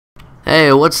Hey,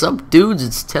 what's up, dudes?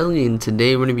 It's Tele, and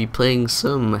today we're gonna be playing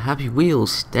some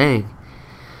HappyWheels. Dang,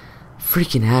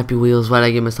 freaking HappyWheels! Why did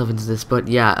I get myself into this? But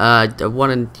yeah, I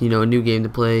wanted, a new game to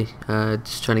play.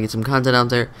 Just trying to get some content out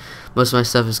there. Most of my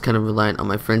stuff is kind of reliant on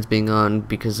my friends being on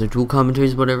because they're dual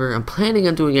commentaries, whatever. I'm planning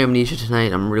on doing Amnesia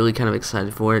tonight. I'm really kind of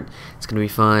excited for it. It's gonna be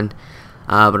fun.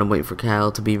 But I'm waiting for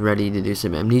Kyle to be ready to do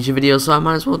some Amnesia videos, so I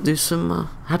might as well do some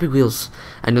HappyWheels.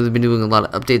 I know they've been doing a lot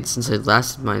of updates since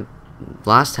my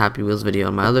last HappyWheels video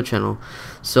on my other channel,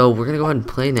 so we're gonna go ahead and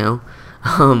play now.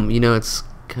 It's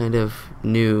kind of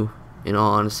new in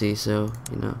all honesty, so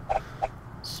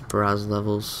let's browse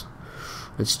levels.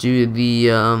 Let's do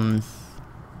the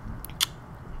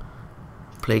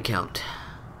play count.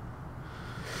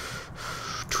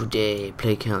 Today,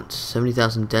 play count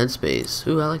 70,000 Dead Space.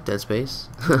 Ooh, I like Dead Space.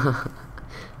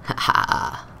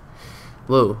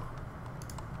 Whoa.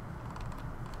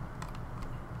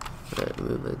 Alright,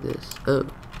 move like this. Oh,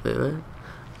 wait, what?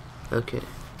 Okay.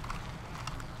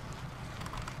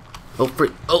 Oh,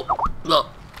 freak. Oh, no.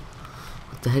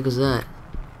 What the heck is that?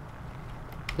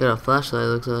 You got a flashlight, it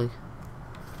looks like.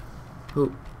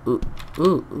 Ooh, ooh,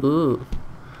 ooh, ooh.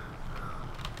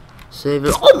 Save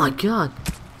it. Oh my god.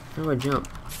 How do I jump?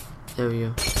 There we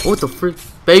go. Oh, what the freak?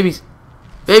 Babies!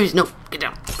 Babies! No! Get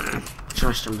down!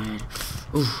 Trust him, man.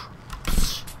 Oof.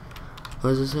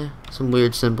 What does it say? Some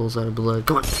weird symbols out of blood.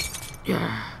 Come on!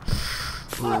 Yeah.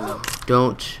 Ooh.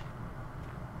 Don't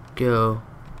go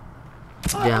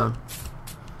down.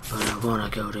 But I wanna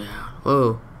go down.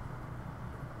 Whoa.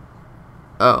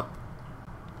 Oh.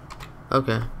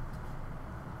 Okay.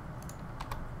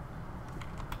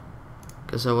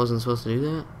 Guess I wasn't supposed to do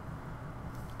that?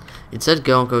 It said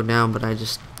don't go down, but I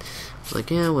just was like,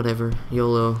 yeah, whatever.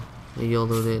 YOLO. I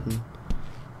YOLO'd it, and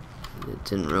it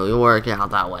didn't really work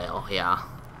out that well, yeah.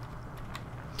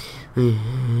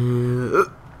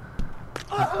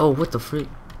 Oh, what the freak?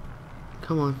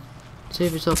 Come on.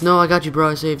 Save yourself. No, I got you, bro.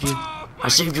 I saved you. I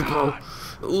saved you, bro.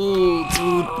 Ooh,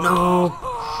 dude, no.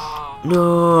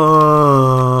 No.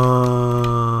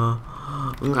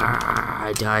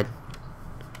 I died.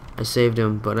 I saved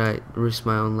him, but I risked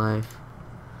my own life.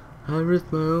 I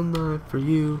risked my own life for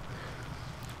you.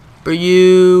 For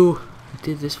you. I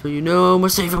did this for you. No, I'm gonna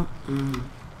save him.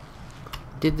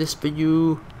 Did this for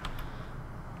you.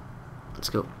 Let's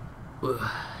go.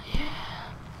 Yeah.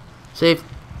 Save.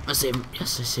 I saved him.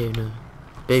 Yes, I saved him.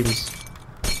 Babies.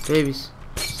 Babies.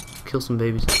 Kill some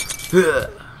babies.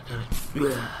 Got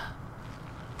it.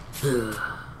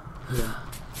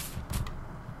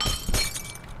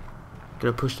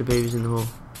 Gotta push the babies in the hole.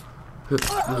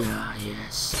 Yeah,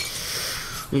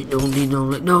 yes. Ain't no need no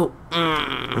like no.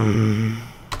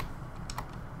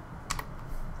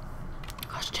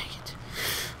 Gosh dang it.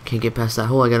 Can't get past that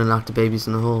hole. I gotta knock the babies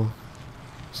in the hole.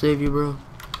 Save you, bro.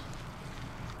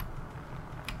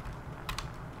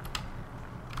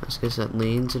 I guess that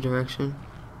leans a direction.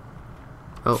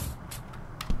 Oh.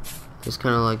 Just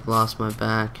kinda like lost my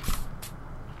back.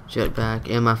 Jetpack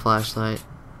and my flashlight.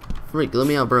 Freak, let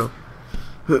me out, bro.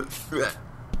 Come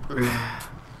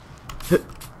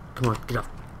on, get up.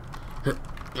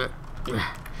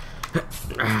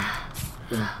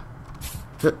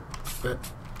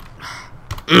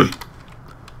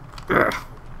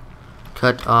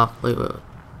 Cut off. Wait.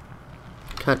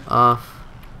 Cut off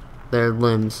their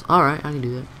limbs. Alright, I can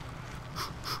do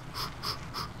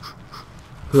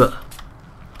that.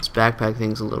 This backpack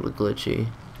thing's a little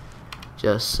glitchy.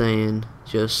 Just saying.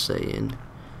 Just saying.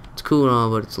 It's cool and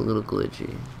all, but it's a little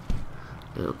glitchy.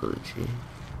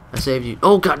 I saved you.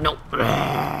 Oh god, no.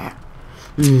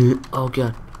 Oh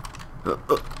god.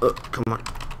 Come on.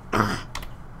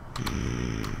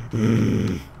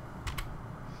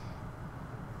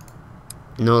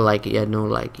 No like it. Yeah, no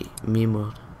like it. Me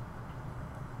mode.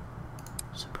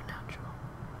 Supernatural.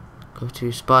 Go to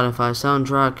Spotify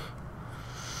soundtrack.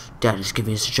 Dad is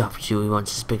giving us a job to do. He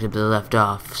wants us to pick up the left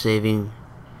off. Saving.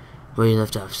 Where you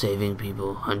left off, saving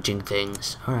people, hunting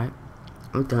things. Alright.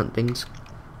 I like to hunt things.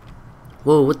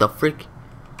 Whoa, what the frick?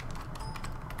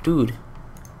 Dude.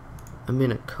 I'm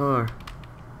in a car.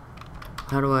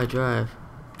 How do I drive?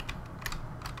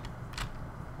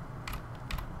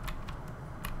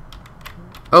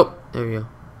 Oh, there we go.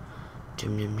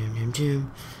 Jim.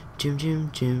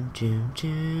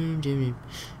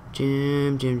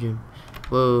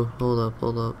 Whoa, hold up.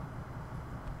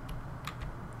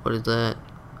 What is that?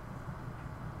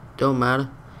 Don't matter.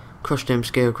 Crush them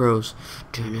scarecrows.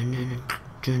 Do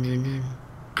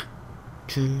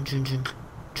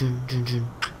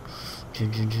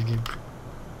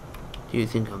you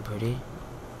think I'm pretty?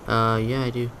 Yeah, I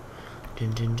do.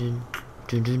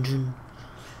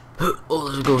 Oh,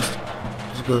 there's a ghost.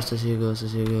 I see a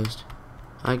ghost.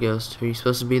 Hi, Ghost. Are you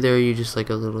supposed to be there, or are you just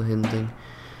like a little hidden thing?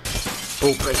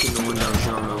 Oh, breaking the windows.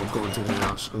 No, no, going to the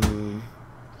house.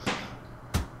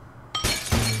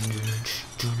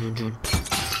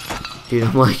 Dude,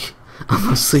 I'm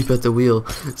asleep at the wheel.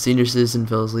 Senior citizen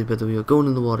fell asleep at the wheel. Going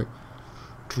in the water.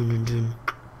 Grim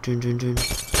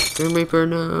Reaper,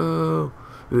 no.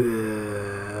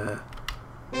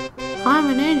 I'm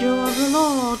an angel of the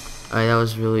Lord. Alright, that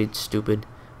was really stupid.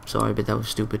 Sorry, but that was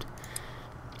stupid.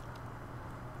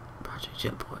 Project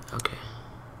Jetboy. Okay.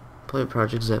 Play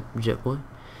Project Jetboy.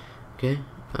 Okay.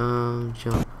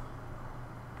 Jump.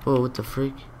 Whoa, what the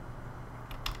freak?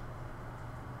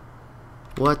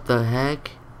 What the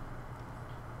heck?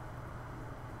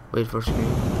 Wait for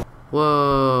screen.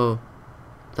 Whoa.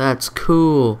 That's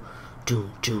cool.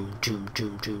 Don't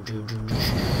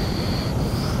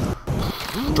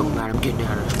mind, I'm getting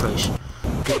out of this place.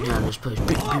 Getting out of this place.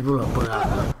 Beating people up with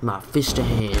my fist of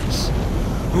hands.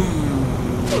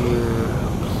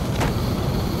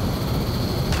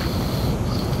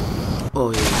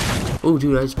 Oh yeah. Oh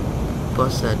dude, I just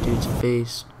bust that dude's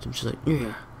face. I'm just like,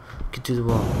 yeah. Get through the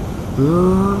wall.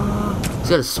 He's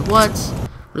got a what?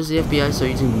 What is the FBI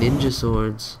start using ninja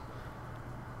swords?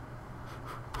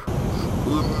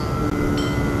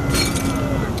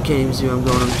 Can't even see where I'm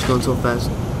going. I'm just going so fast.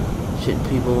 Shitting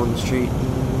people on the street.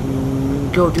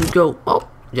 Go, dude, go. Oh,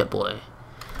 Jetboy.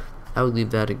 I would leave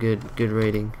that a good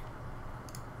rating.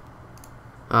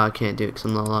 I can't do it because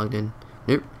I'm not logged in.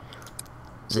 Nope.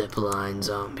 Zipline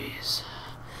zombies.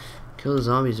 Kill the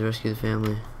zombies to rescue the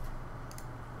family.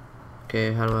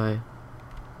 Okay, how do I...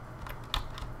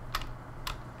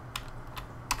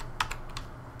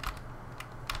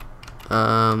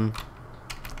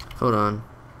 Hold on.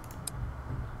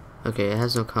 Okay, it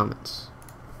has no comments.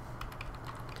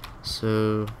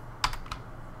 So...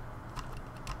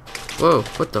 Whoa,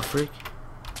 what the freak?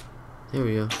 There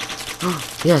we go.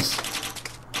 Yes!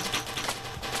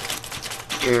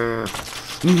 Yeah.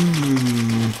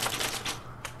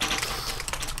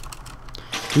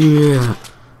 Yeah!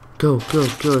 Go, go,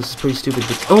 go, this is pretty stupid.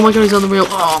 Oh my god, he's on the rail!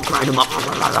 Oh, grind him up!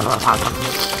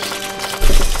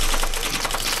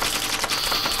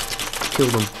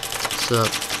 Killed him. What's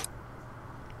up?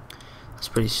 That's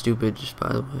pretty stupid, just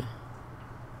by the way.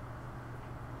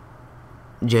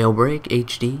 Jailbreak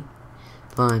HD.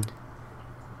 Fine.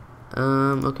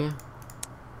 Okay.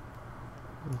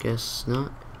 I guess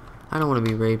not. I don't want to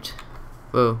be raped.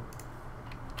 Whoa.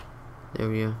 There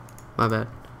we go. My bad.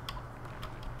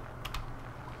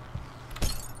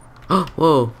 Oh,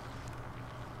 whoa.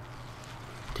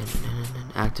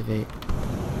 Activate.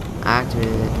 Activate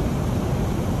it.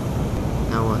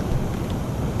 Now what?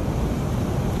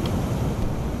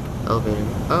 Elevator.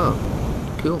 Oh.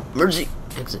 Cool. Emergency.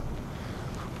 Exit.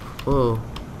 Whoa.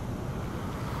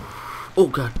 Oh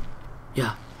god.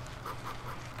 Yeah.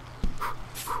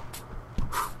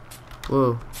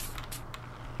 Whoa.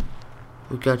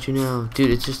 We got you now.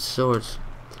 Dude, it's just swords.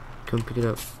 Come pick it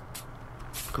up.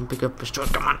 Come pick up the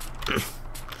sword. Come on.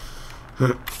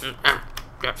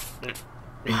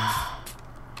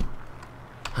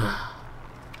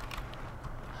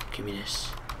 Give me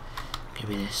this. Give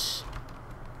me this.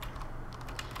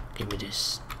 Give me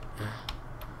this.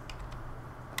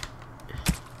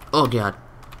 Oh god.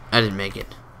 I didn't make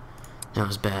it. That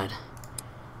was bad.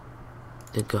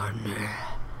 The gardener.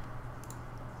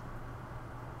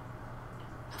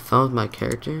 I found my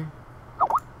character.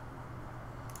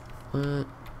 What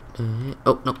the heck?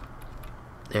 Oh, no.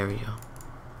 There we go.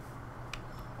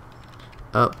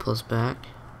 Up plus back.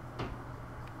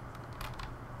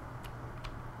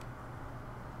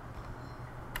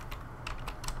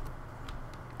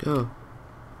 Go.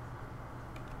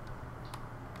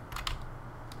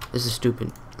 This is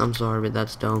stupid. I'm sorry, but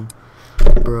that's dumb.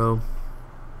 Bro.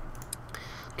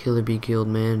 Killer be killed,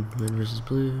 man. Red versus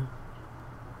blue.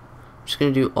 I'm just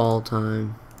gonna do all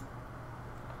time.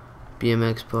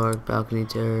 BMX park, balcony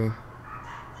terror.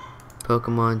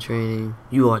 Pokemon training.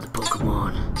 You are the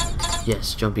Pokemon.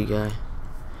 Yes, jumpy guy.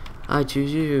 I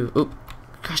choose you. Oh,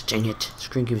 gosh dang it.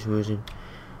 Screen keeps moving.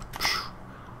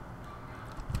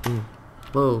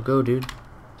 Whoa, go dude.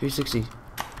 360.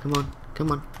 Come on,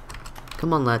 come on.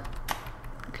 Come on, lad.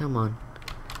 Come on.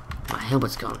 My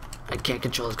helmet's gone. I can't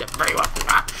control this guy very well.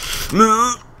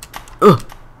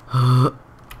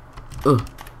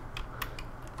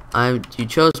 You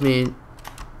chose me,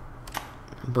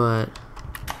 but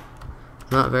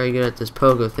not very good at this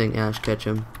pogo thing, Ash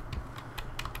Ketchum.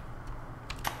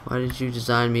 Why did you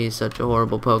design me such a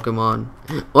horrible Pokemon?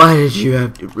 Why did you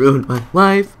have to ruin my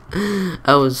life?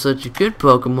 I was such a good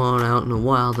Pokemon out in the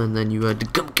wild, and then you had to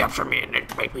come capture me and then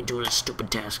make me do this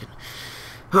stupid task.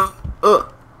 Come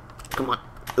on.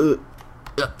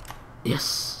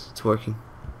 Yes, it's working.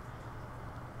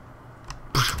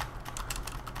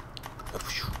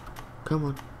 Come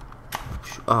on.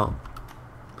 Oh.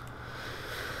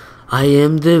 I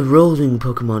am the rolling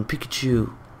Pokemon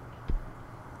Pikachu.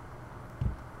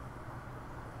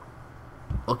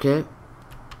 Okay.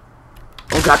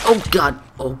 Oh god, oh god,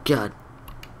 oh god.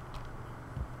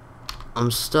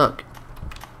 I'm stuck.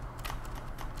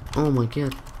 Oh my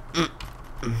god.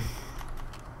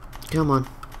 Come on.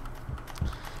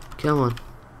 Come on.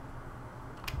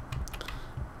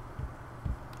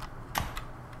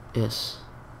 Yes.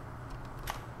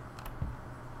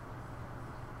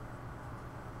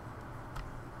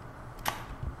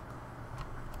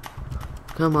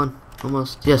 Come on.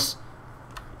 Almost. Yes.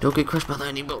 Don't get crushed by the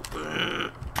lightning bolt.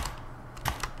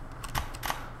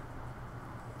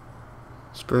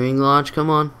 Spring launch, come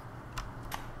on.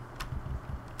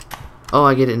 Oh,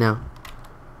 I get it now.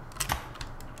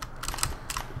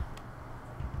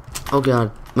 Oh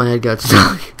god, my head got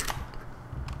stuck.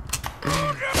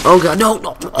 Oh god, no,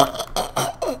 no.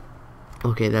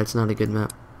 Okay, that's not a good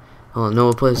map. Hold on, no,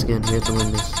 we'll play this again. We have to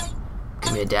win this.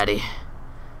 Come here, daddy.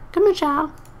 Come here,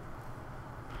 child.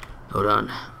 Hold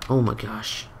on. Oh my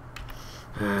gosh.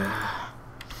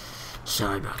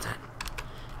 Sorry about that.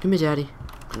 Come here, daddy.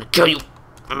 I'm gonna kill you.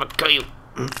 I'm gonna kill you.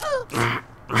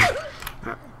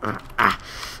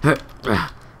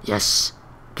 Yes.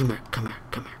 Come here, come here,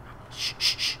 come here. Shh,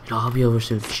 shh, shh. It'll all be over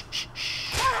soon. Shh, shh,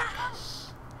 shh.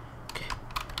 Yes. Okay.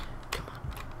 Come on.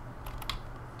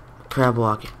 Crab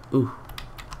walking. Ooh.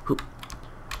 Ooh.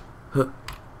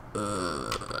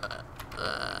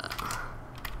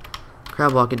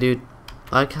 Crab walking, dude.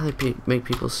 I like how they make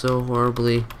people so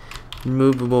horribly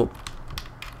movable.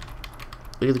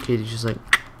 Look at the kid. He's just like,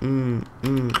 do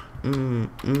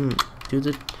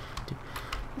the,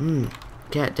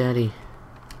 cat daddy.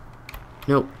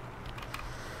 Nope.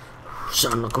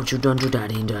 Son, look what you done to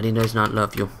daddy, and daddy does not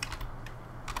love you.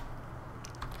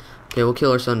 Okay, we'll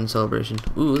kill our son in celebration.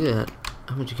 Ooh, look at that.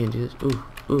 How much you can't do this? Ooh,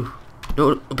 ooh.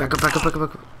 No, back up, back up, back up,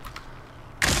 back up.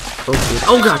 Oh, good.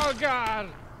 Oh, God. Oh, God.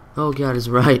 Oh, God is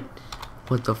right.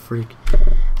 What the freak?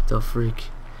 The freak.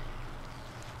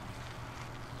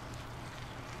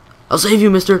 I'll save you,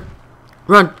 mister.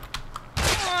 Run.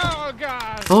 Oh,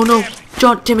 God. Oh, no.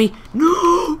 John, Timmy.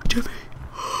 No, Timmy.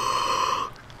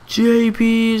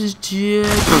 JP's dead.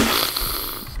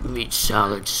 Meat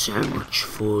salad sandwich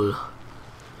full.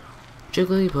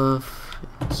 Jigglypuff.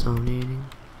 Insomniating.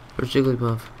 Or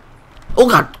Jigglypuff. Oh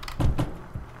god!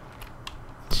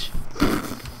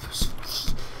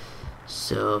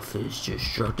 Selfish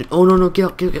destructive. Oh no, no, get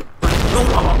up, get up, get up. No,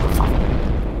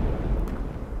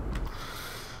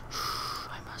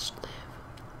 I must live.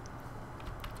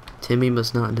 Timmy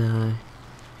must not die.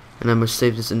 And I must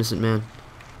save this innocent man.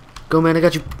 Go, man, I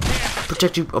got you.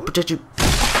 Protect you. I'll protect you.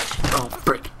 Oh,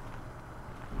 frick.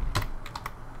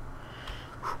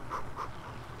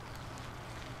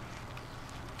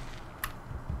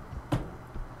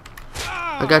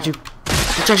 I got you.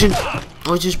 Protection.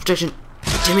 Always use protection.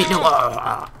 Timmy, no.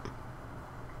 I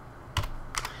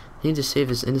need to save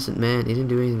this innocent man. He didn't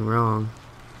do anything wrong.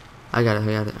 I got it. I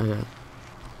got it. I got it.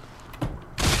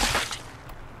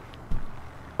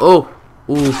 Oh.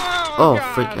 Ooh. Oh,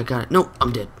 frick. I got it. No,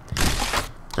 I'm dead.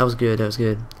 That was good. That was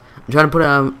good. I'm trying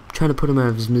to put him out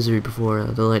of his misery before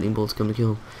the lightning bolts come to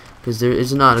kill him, because there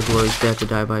is not a glorious death to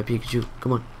die by a Pikachu.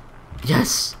 Come on.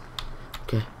 Yes.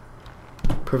 Okay.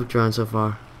 Perfect run so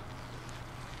far.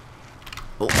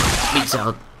 Oh, meat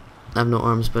salad. I have no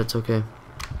arms, but it's okay.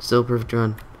 Still a perfect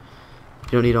run.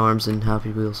 You don't need arms in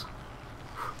Happy Wheels.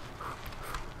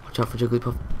 Watch out for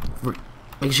Jigglypuff.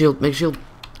 Make a shield. Make a shield.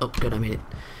 Oh, good. I made it.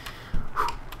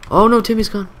 Oh no, Timmy's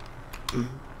gone.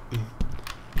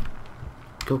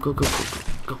 Go, go, go, go,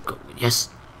 go, go, go. Yes.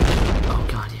 Oh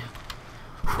god, yeah.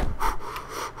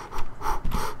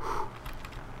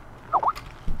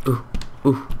 Ooh,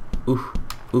 ooh, ooh,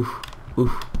 ooh,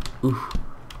 ooh, ooh,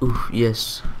 ooh,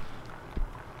 yes.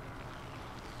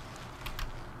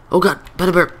 Oh god,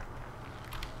 Peta Bear.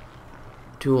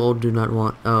 Too old, do not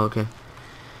want. Oh, okay.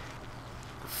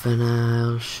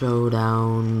 Final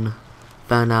showdown.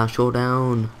 Final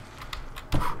showdown.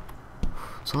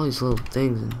 It's all these little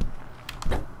things and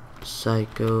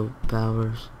psycho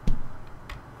powers.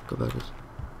 Go back this.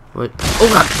 Wait. Oh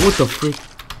god! What the freak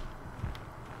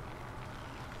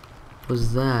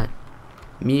was that?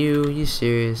 Mew, you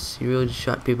serious? You really just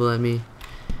shot people at me?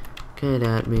 Get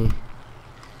at me.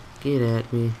 Get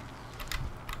at me.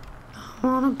 I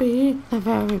wanna be the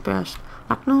very best.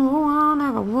 like no one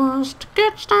ever was. To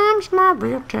catch time's my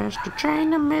real test. To train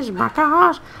them is my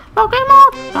cause.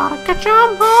 Pokemon, gotta catch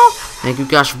 'em all. Thank you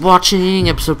guys for watching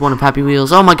episode 1 of Happy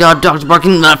Wheels. Oh my god, dogs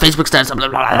barking, Facebook stats. Blah,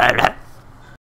 blah, blah, blah.